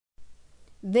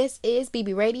This is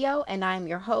BB Radio, and I'm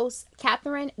your host,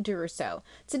 Catherine Duruso.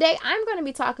 Today, I'm going to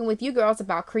be talking with you girls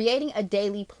about creating a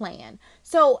daily plan.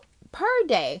 So, per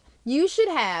day, you should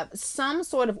have some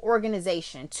sort of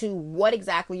organization to what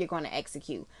exactly you're going to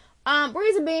execute.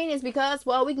 Reason being is because,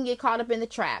 well, we can get caught up in the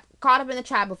trap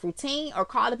of routine or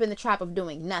caught up in the trap of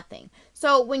doing nothing.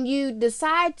 So when you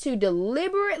decide to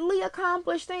deliberately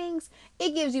accomplish things,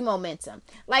 it gives you momentum.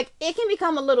 Like, it can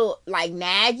become a little like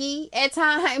naggy at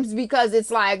times because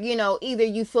it's like, either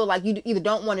you feel like you either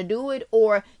don't want to do it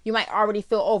or you might already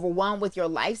feel overwhelmed with your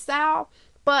lifestyle.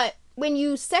 But when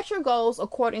you set your goals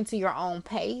according to your own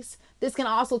pace, this can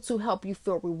also to help you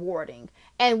feel rewarding.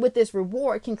 And with this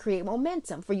reward can create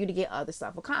momentum for you to get other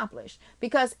stuff accomplished.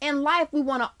 Because in life, we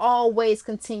want to always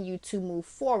continue to move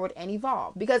forward and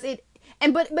evolve. But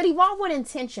evolve with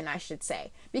intention, I should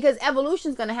say. Because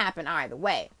evolution is going to happen either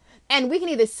way. And we can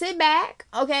either sit back,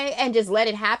 okay, and just let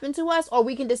it happen to us, or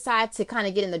we can decide to kind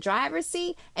of get in the driver's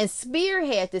seat and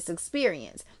spearhead this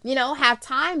experience. Have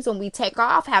times when we take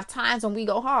off, have times when we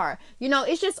go hard.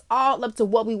 It's just all up to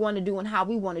what we want to do and how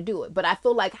we want to do it. But I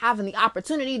feel like having the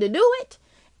opportunity to do it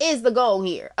is the goal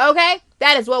here, okay?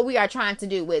 That is what we are trying to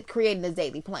do with creating this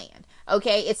daily plan.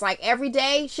 Okay, it's like every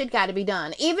day shit got to be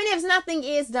done. Even if nothing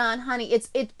is done, honey, it's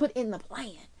put in the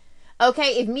plan.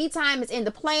 Okay, if me time is in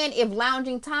the plan, if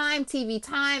lounging time, TV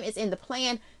time is in the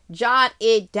plan, jot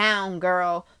it down,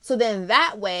 girl. So then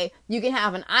that way you can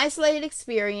have an isolated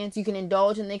experience. You can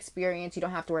indulge in the experience. You don't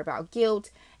have to worry about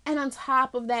guilt. And on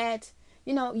top of that,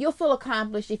 you'll feel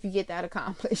accomplished if you get that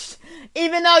accomplished.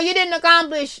 Even though you didn't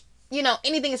accomplish,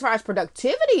 anything as far as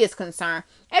productivity is concerned,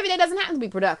 every day doesn't have to be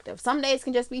productive. Some days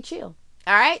can just be chill.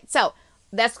 All right, so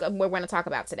that's what we're going to talk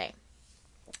about today.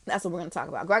 That's what we're going to talk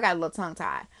about. Girl, I got a little tongue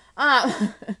tied.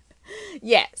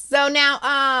 Yeah. So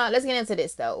now, let's get into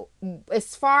this though.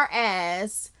 As far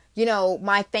as,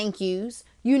 my thank yous,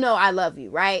 I love you,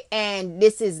 right? And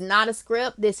this is not a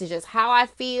script. This is just how I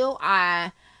feel.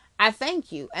 I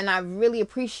thank you. And I really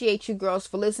appreciate you girls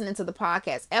for listening to the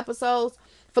podcast episodes,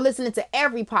 for listening to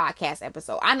every podcast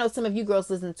episode. I know some of you girls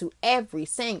listen to every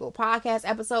single podcast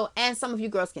episode, and some of you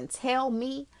girls can tell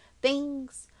me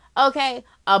things, okay,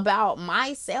 about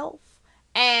myself.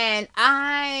 And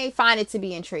I find it to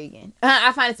be intriguing.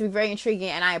 I find it to be very intriguing,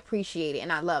 and I appreciate it,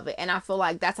 and I love it. And I feel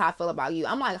like that's how I feel about you.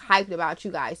 I'm like hyped about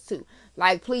you guys too.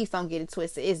 Like, please don't get it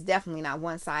twisted. It's definitely not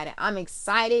one-sided. I'm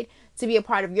excited to be a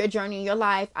part of your journey in your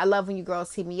life. I love when you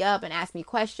girls hit me up and ask me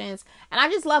questions. And I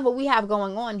just love what we have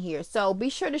going on here. So be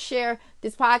sure to share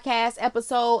this podcast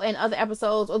episode and other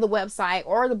episodes, or the website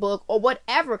or the book or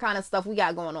whatever kind of stuff we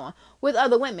got going on with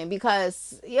other women,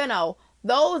 because,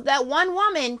 that one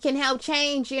woman can help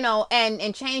change,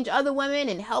 and change other women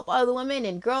and help other women.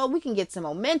 And girl, we can get some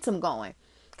momentum going,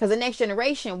 because the next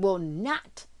generation will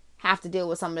not have to deal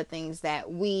with some of the things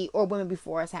that we or women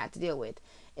before us had to deal with.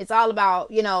 It's all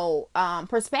about,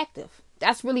 perspective.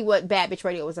 That's really what Bad Bitch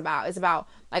Radio is about. It's about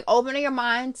like opening your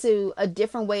mind to a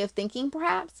different way of thinking,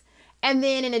 perhaps. And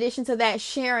then in addition to that,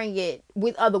 sharing it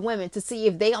with other women to see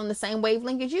if they on the same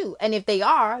wavelength as you. And if they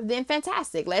are, then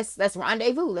fantastic. Let's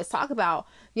rendezvous. Let's talk about,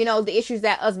 the issues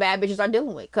that us bad bitches are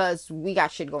dealing with, because we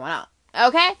got shit going on.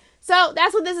 Okay? So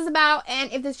that's what this is about.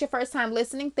 And if this is your first time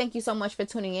listening, thank you so much for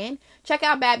tuning in. Check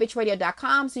out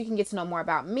badbitchradio.com so you can get to know more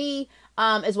about me,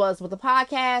 as well as with the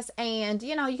podcast. And,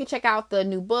 you can check out the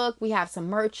new book. We have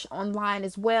some merch online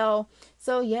as well.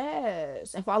 So,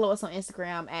 yes. And follow us on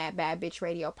Instagram at Bad Bitch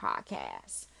Radio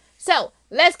Podcast. So,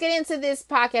 let's get into this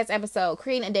podcast episode,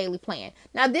 creating a daily plan.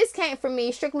 Now, this came from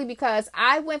me strictly because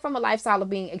I went from a lifestyle of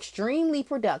being extremely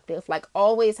productive, like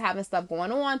always having stuff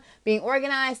going on, being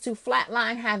organized, to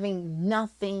flatline, having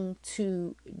nothing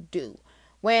to do.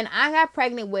 When I got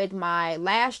pregnant with my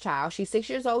last child, she's 6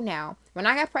 years old now. When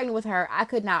I got pregnant with her, I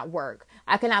could not work.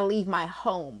 I could not leave my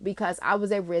home because I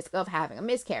was at risk of having a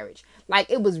miscarriage. Like,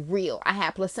 it was real. I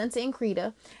had placenta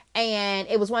increta, and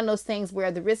it was one of those things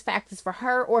where the risk factors for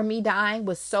her or me dying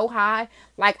was so high.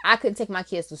 Like, I couldn't take my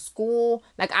kids to school.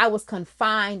 Like, I was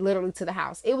confined literally to the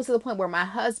house. It was to the point where my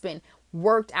husband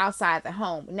worked outside the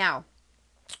home. Now,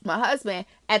 my husband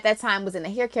at that time was in the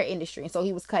hair care industry, and so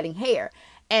he was cutting hair.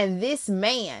 And this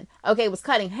man, okay, was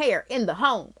cutting hair in the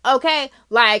home, okay?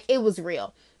 Like, it was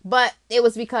real. But it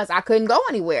was because I couldn't go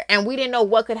anywhere, and we didn't know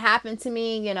what could happen to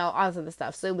me, all this other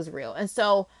stuff. So it was real. And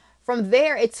so from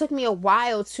there, it took me a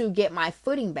while to get my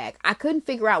footing back. I couldn't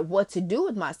figure out what to do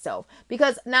with myself,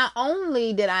 because not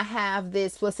only did I have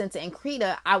this placenta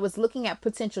increta, I was looking at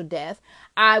potential death.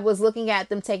 I was looking at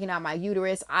them taking out my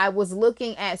uterus. I was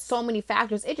looking at so many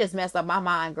factors. It just messed up my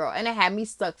mind, girl. And it had me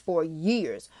stuck for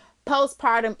years.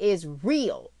 Postpartum is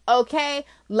real. Okay?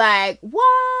 Like,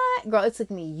 what? Girl, it took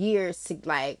me years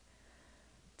to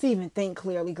even think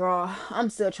clearly, girl. I'm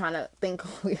still trying to think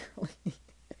clearly.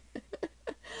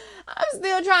 I'm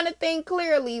still trying to think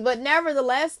clearly, but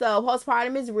nevertheless, though,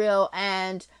 postpartum is real,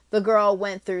 and the girl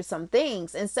went through some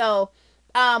things, and so,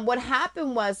 what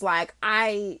happened was like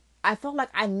I felt like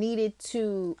I needed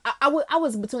to. I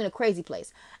was between a crazy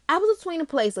place. I was between a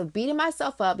place of beating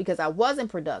myself up because I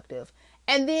wasn't productive,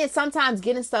 and then sometimes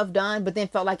getting stuff done, but then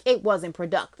felt like it wasn't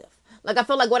productive. Like I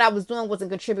felt like what I was doing wasn't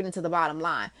contributing to the bottom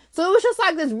line. So it was just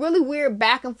like this really weird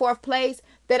back and forth place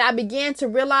that I began to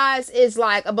realize is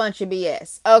like a bunch of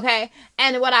BS. Okay.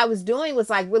 And what I was doing was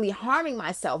like really harming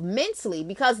myself mentally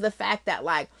because of the fact that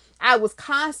like I was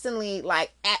constantly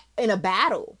like in a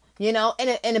battle, you know,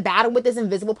 in a battle with this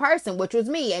invisible person, which was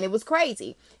me, and it was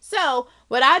crazy. So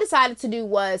what I decided to do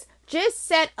was just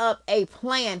set up a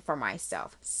plan for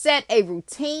myself, set a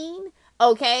routine,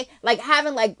 okay, like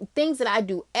having like things that I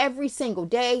do every single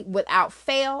day without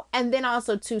fail, and then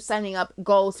also to setting up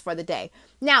goals for the day.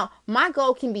 Now my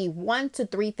goal can be 1 to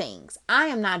 3 things. I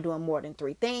am not doing more than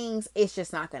 3 things. It's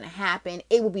just not going to happen.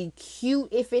 It would be cute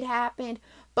if it happened,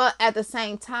 but at the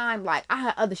same time, like I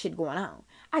had other shit going on.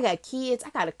 I got kids,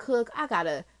 I gotta cook, I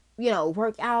gotta,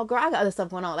 work out, girl. I got other stuff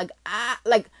going on.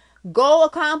 Like goal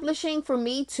accomplishing for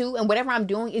me too, and whatever I'm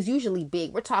doing is usually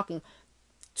big. We're talking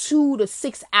 2 to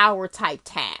 6 hour type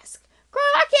task. Girl,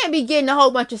 I can't be getting a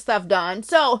whole bunch of stuff done.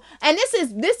 So, and this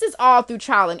is all through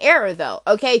trial and error though,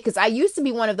 okay? Because I used to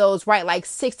be one of those, right, like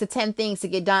 6 to 10 things to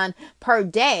get done per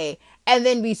day, and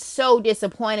then be so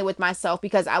disappointed with myself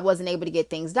because I wasn't able to get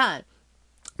things done.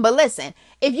 But listen,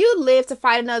 if you live to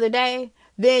fight another day,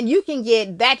 then you can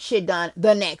get that shit done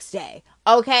the next day.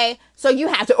 Okay? So you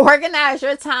have to organize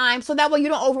your time so that way you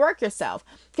don't overwork yourself.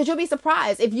 Because you'll be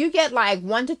surprised. If you get like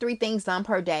 1 to 3 things done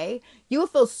per day, you will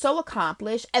feel so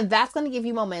accomplished, and that's going to give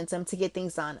you momentum to get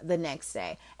things done the next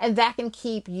day. And that can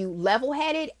keep you level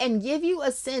headed and give you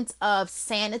a sense of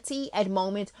sanity at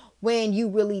moments when you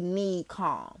really need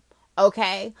calm.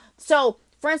 Okay? So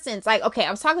for instance, like, okay, I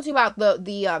was talking to you about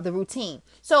the routine.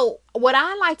 So what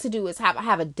I like to do is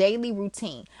have a daily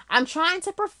routine. I'm trying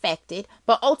to perfect it,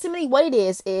 but ultimately what it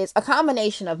is a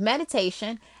combination of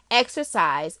meditation,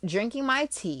 exercise, drinking my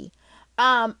tea,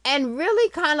 and really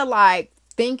kind of like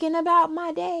thinking about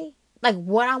my day, like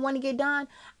what I want to get done.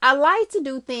 I like to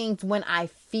do things when I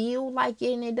feel like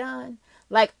getting it done.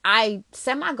 Like I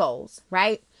set my goals,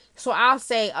 right? So I'll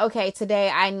say, okay,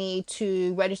 today I need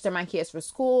to register my kids for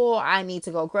school. I need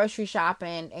to go grocery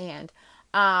shopping. And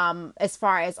as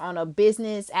far as on a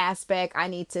business aspect, I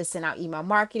need to send out email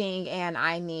marketing, and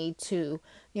I need to,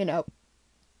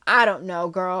 I don't know,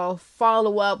 girl,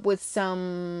 follow up with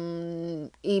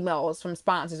some emails from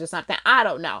sponsors or something. I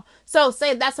don't know. So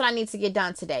say that's what I need to get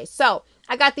done today. So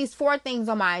I got these 4 things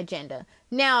on my agenda.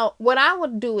 Now, what I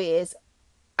would do is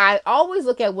I always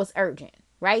look at what's urgent,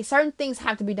 right? Certain things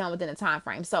have to be done within a time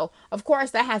frame. So, of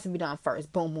course, that has to be done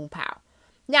first. Boom, boom, pow.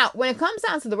 Now, when it comes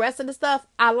down to the rest of the stuff,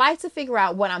 I like to figure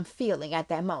out what I'm feeling at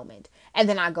that moment, and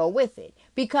then I go with it,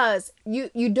 because you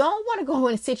don't want to go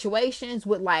in situations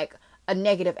with like a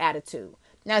negative attitude.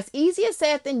 Now, it's easier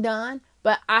said than done,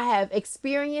 but I have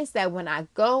experienced that when I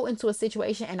go into a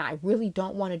situation and I really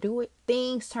don't want to do it,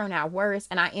 things turn out worse,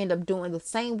 and I end up doing the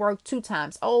same work 2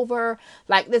 times over.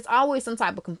 Like, there's always some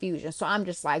type of confusion. So I'm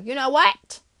just like, you know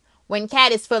what? When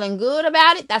Kat is feeling good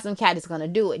about it, that's when Kat is going to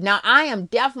do it. Now, I am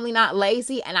definitely not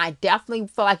lazy, and I definitely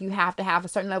feel like you have to have a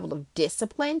certain level of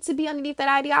discipline to be underneath that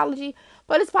ideology,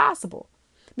 but it's possible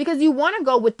because you want to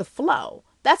go with the flow.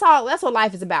 That's all. That's what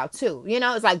life is about too.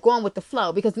 It's like going with the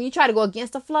flow, because when you try to go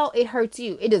against the flow, it hurts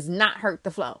you. It does not hurt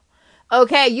the flow.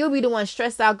 Okay. You'll be the one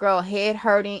stressed out, girl, head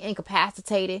hurting,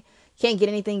 incapacitated, can't get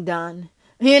anything done,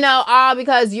 all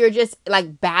because you're just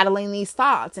like battling these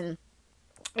thoughts, and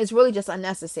it's really just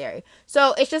unnecessary.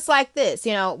 So it's just like this,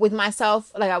 with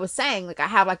myself, like I was saying, like I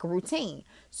have like a routine.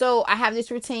 So I have this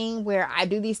routine where I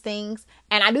do these things,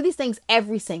 and I do these things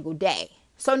every single day.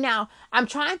 So now I'm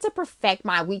trying to perfect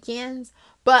my weekends,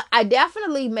 but I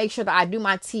definitely make sure that I do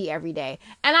my tea every day.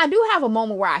 And I do have a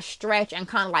moment where I stretch and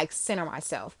kind of like center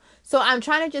myself. So I'm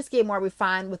trying to just get more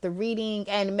refined with the reading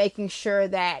and making sure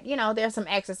that, there's some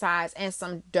exercise and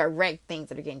some direct things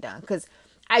that are getting done. Because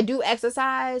I do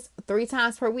exercise 3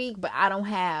 times per week, but I don't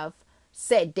have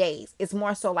set days. It's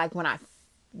more so like when I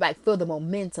like feel the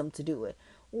momentum to do it,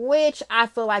 which I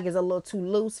feel like is a little too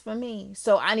loose for me.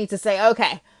 So I need to say,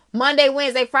 okay, Monday,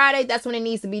 Wednesday, Friday, that's when it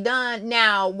needs to be done.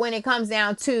 Now, when it comes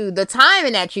down to the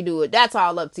timing that you do it, that's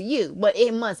all up to you, but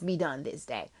it must be done this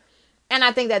day. And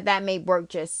I think that may work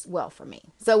just well for me.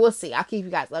 So we'll see. I'll keep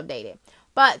you guys updated.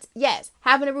 But yes,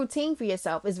 having a routine for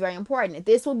yourself is very important.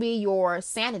 This will be your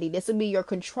sanity. This will be your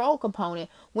control component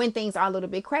when things are a little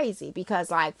bit crazy.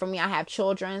 Because, like, for me, I have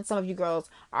children. Some of you girls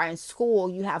are in school.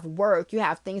 You have work. You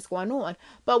have things going on.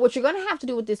 But what you're going to have to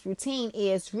do with this routine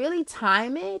is really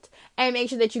time it and make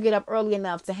sure that you get up early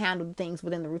enough to handle the things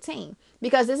within the routine.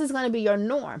 Because this is going to be your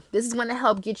norm. This is going to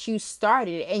help get you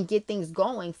started and get things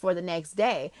going for the next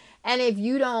day. And if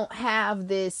you don't have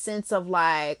this sense of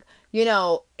like,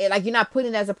 like you're not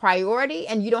putting it as a priority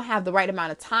and you don't have the right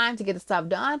amount of time to get the stuff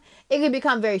done, it can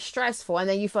become very stressful. And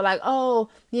then you feel like, oh,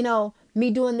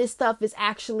 me doing this stuff is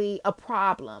actually a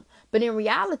problem. But in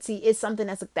reality, it's something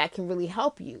that can really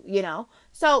help you,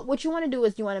 So what you want to do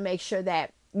is you want to make sure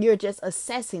that you're just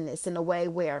assessing this in a way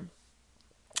where,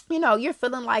 you're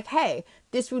feeling like, hey,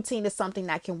 this routine is something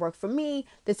that can work for me.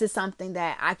 This is something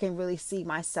that I can really see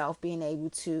myself being able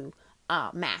to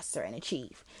master and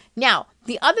achieve. Now,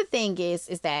 the other thing is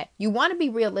that you want to be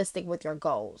realistic with your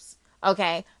goals.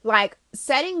 Okay. Like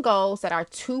setting goals that are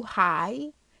too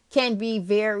high can be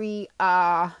very,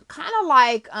 kind of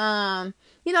like,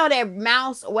 that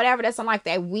mouse or whatever that's on like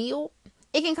that wheel.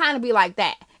 It can kind of be like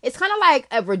that. It's kind of like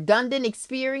a redundant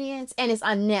experience and it's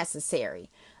unnecessary.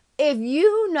 If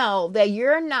you know that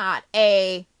you're not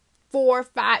a 4,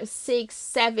 5, 6,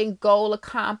 7 goal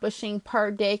accomplishing per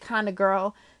day kind of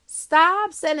girl,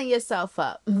 stop setting yourself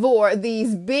up for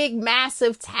these big,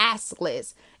 massive task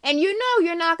lists. And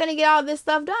you're not going to get all this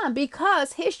stuff done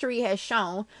because history has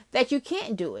shown that you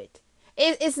can't do it.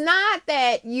 It's not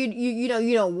that you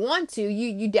don't want to.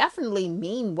 You definitely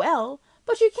mean well,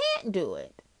 but you can't do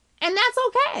it. And that's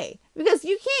okay because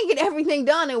you can't get everything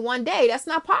done in one day. That's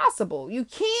not possible. You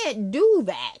can't do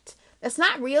that. That's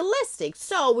not realistic.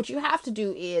 So what you have to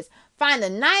do is find a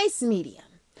nice medium.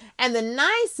 And the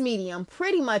nice medium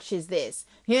pretty much is this.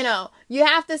 You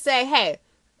have to say, hey,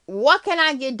 what can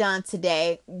I get done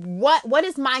today? What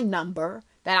is my number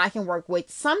that I can work with?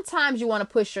 Sometimes you want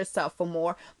to push yourself for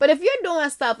more. But if you're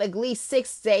doing stuff at least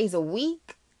 6 days a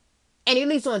week and you're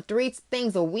at least doing 3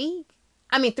 things a week,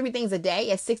 3 things a day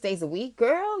at 6 days a week,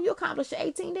 girl, you accomplish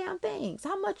 18 damn things.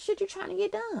 How much shit you trying to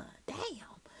get done?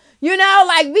 Damn.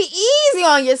 Like be easy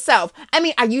on yourself.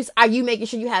 Are you making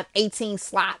sure you have 18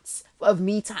 slots of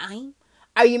me time?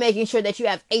 Are you making sure that you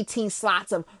have 18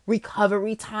 slots of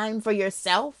recovery time for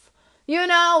yourself?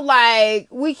 Like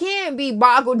we can't be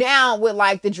boggled down with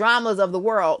like the dramas of the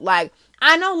world. Like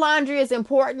I know laundry is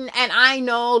important and I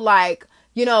know like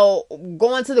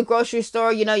going to the grocery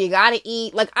store, you gotta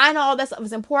eat. Like, I know all that stuff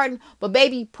is important, but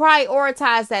baby,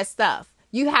 prioritize that stuff.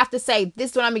 You have to say,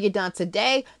 this is what I'm gonna get done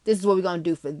today. This is what we're gonna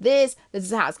do for this. This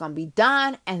is how it's gonna be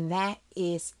done. And that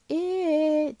is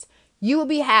it. You will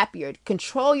be happier.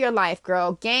 Control your life,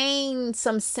 girl. Gain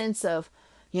some sense of,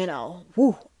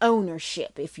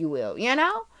 ownership, if you will.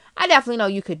 I definitely know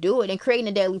you could do it. And creating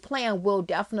a daily plan will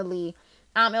definitely,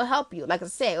 it'll help you. Like I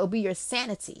said, it'll be your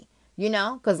sanity.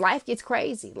 Because life gets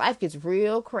crazy. Life gets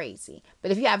real crazy. But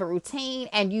if you have a routine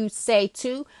and you say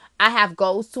too, I have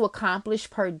goals to accomplish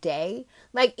per day.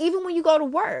 Like even when you go to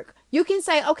work, you can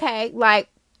say, okay, like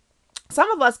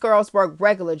some of us girls work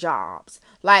regular jobs.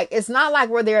 Like it's not like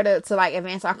we're there to like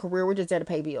advance our career. We're just there to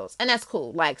pay bills. And that's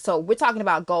cool. Like, so we're talking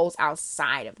about goals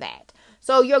outside of that.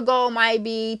 So your goal might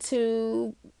be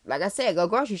to, like I said, go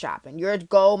grocery shopping. Your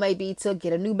goal may be to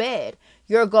get a new bed.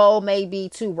 Your goal may be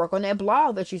to work on that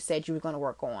blog that you said you were going to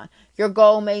work on. Your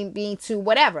goal may be to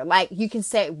whatever. Like you can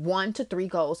set 1 to 3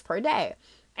 goals per day.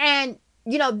 And,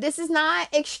 this is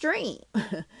not extreme.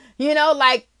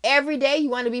 Like every day you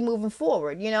want to be moving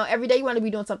forward. Every day you want to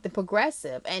be doing something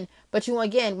progressive. But you,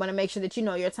 again, want to make sure that you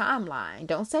know your timeline.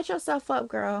 Don't set yourself up,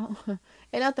 girl.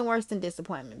 Ain't nothing worse than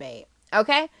disappointment, babe.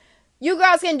 Okay? You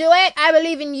girls can do it. I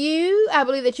believe in you. I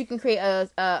believe that you can create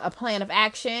a plan of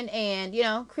action and,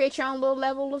 create your own little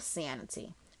level of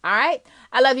sanity. All right.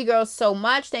 I love you girls so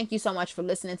much. Thank you so much for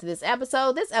listening to this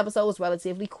episode. This episode was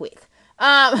relatively quick.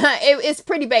 It's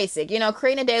pretty basic.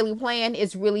 Creating a daily plan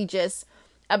is really just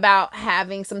about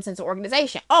having some sense of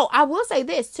organization. Oh, I will say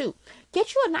this too.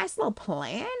 Get you a nice little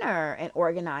planner and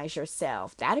organize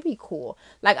yourself. That'd be cool.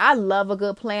 Like I love a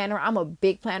good planner. I'm a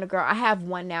big planner girl. I have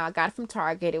one now. I got it from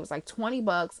Target. It was like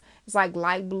 $20. It's like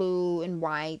light blue and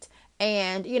white.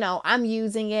 And, I'm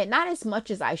using it, not as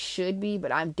much as I should be,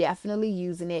 but I'm definitely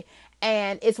using it.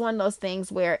 And it's one of those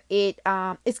things where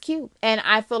it's cute. And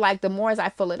I feel like the more as I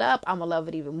fill it up, I'm going to love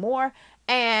it even more.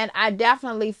 And I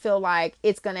definitely feel like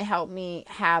it's going to help me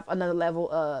have another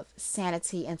level of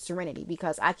sanity and serenity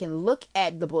because I can look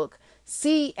at the book,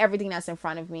 see everything that's in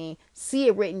front of me, see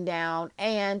it written down,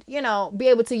 and, be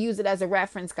able to use it as a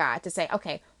reference guide to say,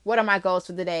 okay, what are my goals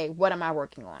for the day? What am I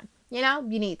working on?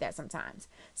 You need that sometimes.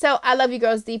 So I love you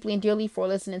girls deeply and dearly for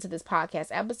listening to this podcast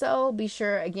episode. Be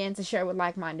sure again to share with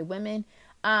like-minded women.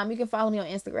 You can follow me on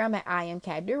Instagram at I am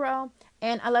Cat Duro.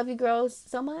 And I love you girls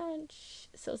so much.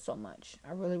 So much.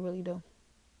 I really, really do.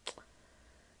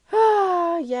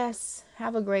 Yes.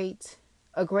 Have a great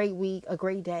week, a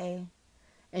great day.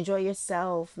 Enjoy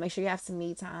yourself. Make sure you have some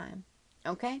me time.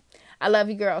 Okay? I love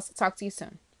you girls. Talk to you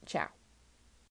soon. Ciao.